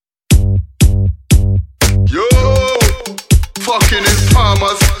Fucking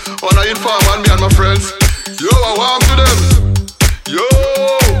informers. One of informers, me and my friends. Yo, I warm to them. Yo,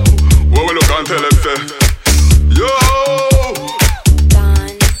 what we look and tell them say. Yo,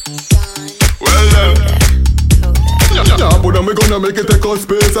 well then. Yeah, but we gonna make it take us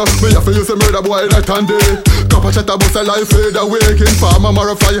space. Me have to use a murder boy night and day. Copper chat about a life fade away. King farmer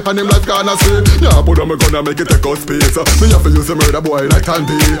marify and him life gonna say. Yeah, but we gonna make it take us space. Me have to use a murder boy night and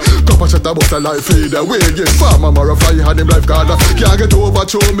day. Copper chat about a life fade away. King farmer marify and him life gonna. Can't get over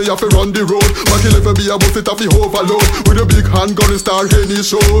show me have to run the road. But he'll never be a bus it off the overload. With a big handgun and start any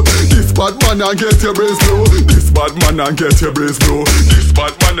show. This bad man and get your brains blow. This bad man and get your brains blow. This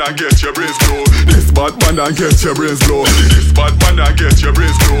bad man and get your brains blow. This bad man and get your brains blow. This bad man and get your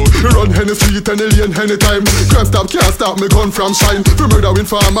brains blow. Run any street and alien anytime. Can't stop me gun from shine. For murder in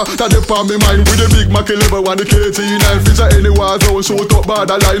farmer, that they palm me mind. With a big Mac 11 and the KT9. Feature any war zone, shoot up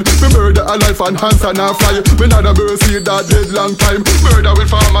borderline. Me murder a life and hands and a fly. Me not a mercy that dead long time. Murder with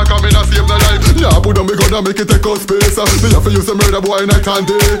farmer coming and save the life. Yeah, but we gonna make it take us space. Me have to use a murder boy night and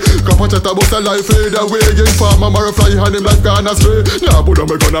day. Copper chat about a life fade away. Gang farmer marify and him life gone astray. Yeah, but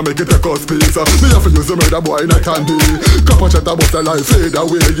we gonna make it take us space. Me have to use a murder boy night and day. Copper chat about a life fade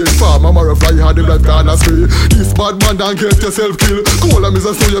away. Gang farmer marify and him life gone astray. This bad man don't get yourself killed. Call him is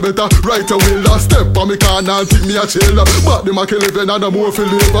a so you better right away. Last step on me can and take me a chill. But the Mac 11 and a more feel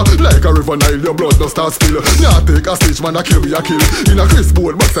live. Like a river Nile, your blood don't start spill. Yeah, take a stitch man a kill me a kill. In a crisp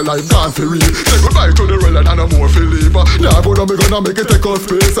board, but the life gone for real. Say goodbye to the real and a more feel live. Yeah, but me gonna make it take us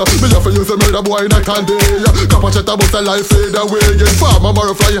space. Me have to use a murder boy night and day. Copper chat about a life fade away. Get farmer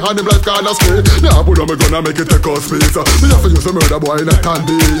marify and him life gonna stay. Yeah, but me gonna make it take us space. Me have to use a murder boy night and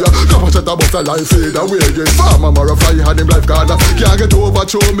day. Copper chat about a life fade away. Get farmer marify and him life gonna. Can't get over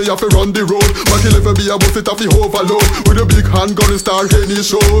show me have to run the road. But he'll never be a bus it off the overload. With a big handgun and start any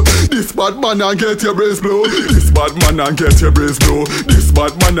show. This bad man and get your brains blow. This bad man and get your brains blow. This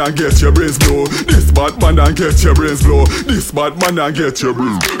bad man and get your brains blow. This bad man and get your brains blow. This bad man and get your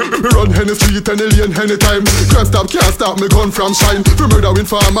brains. Run any street and alien anytime. Can't stop me gun from shine. For murder in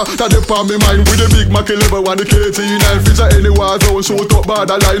farmer, that they palm me mind. With a big Mac 11 and the KT9. Feature any war zone, shoot up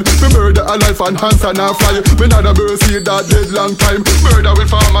borderline. Me murder a life and hands and a fly. Me not a mercy that dead long time. Murder with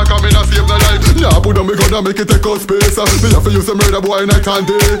farmer coming and save the life. Yeah, but me gonna make it take us space. Me have to use a murder boy night and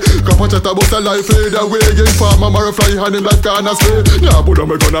day. Copper chat about a life fade away. Gang farmer marify and him life gonna stay. Yeah, but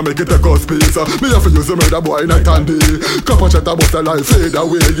me gonna make it take us space. Me have to use a murder boy night and day. Copper chat about a life fade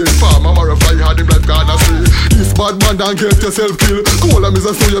away. Gang farmer marify and him life gonna stay. This bad man don't get yourself killed. Call him is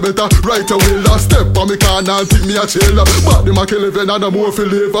a so you better right away. Last step on me can and take me a chill. But the Mac 11 and a more feel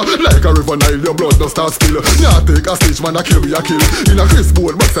live. Like a river Nile, your blood don't start spill. Yeah, take a stitch man a kill me a kill. In a crisp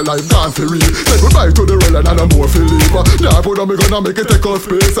board, but the life gone for real. Say goodbye to the real and a more feel live. Yeah, but me gonna make it take us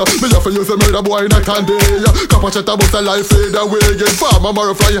space. Me have to use a murder boy night and day. Copper chat about a life fade away. Get farmer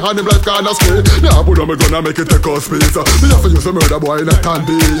marify and him life gonna stay. Yeah, but me gonna make it take us space. Me have to use a murder boy night and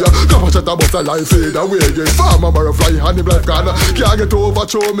day. Copper chat about a life fade away. Get farmer marify and him life gonna. Can't get over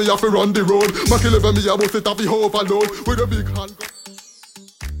show me have to run the road. Mac 11 me a bus it off the overload. With a big handgun.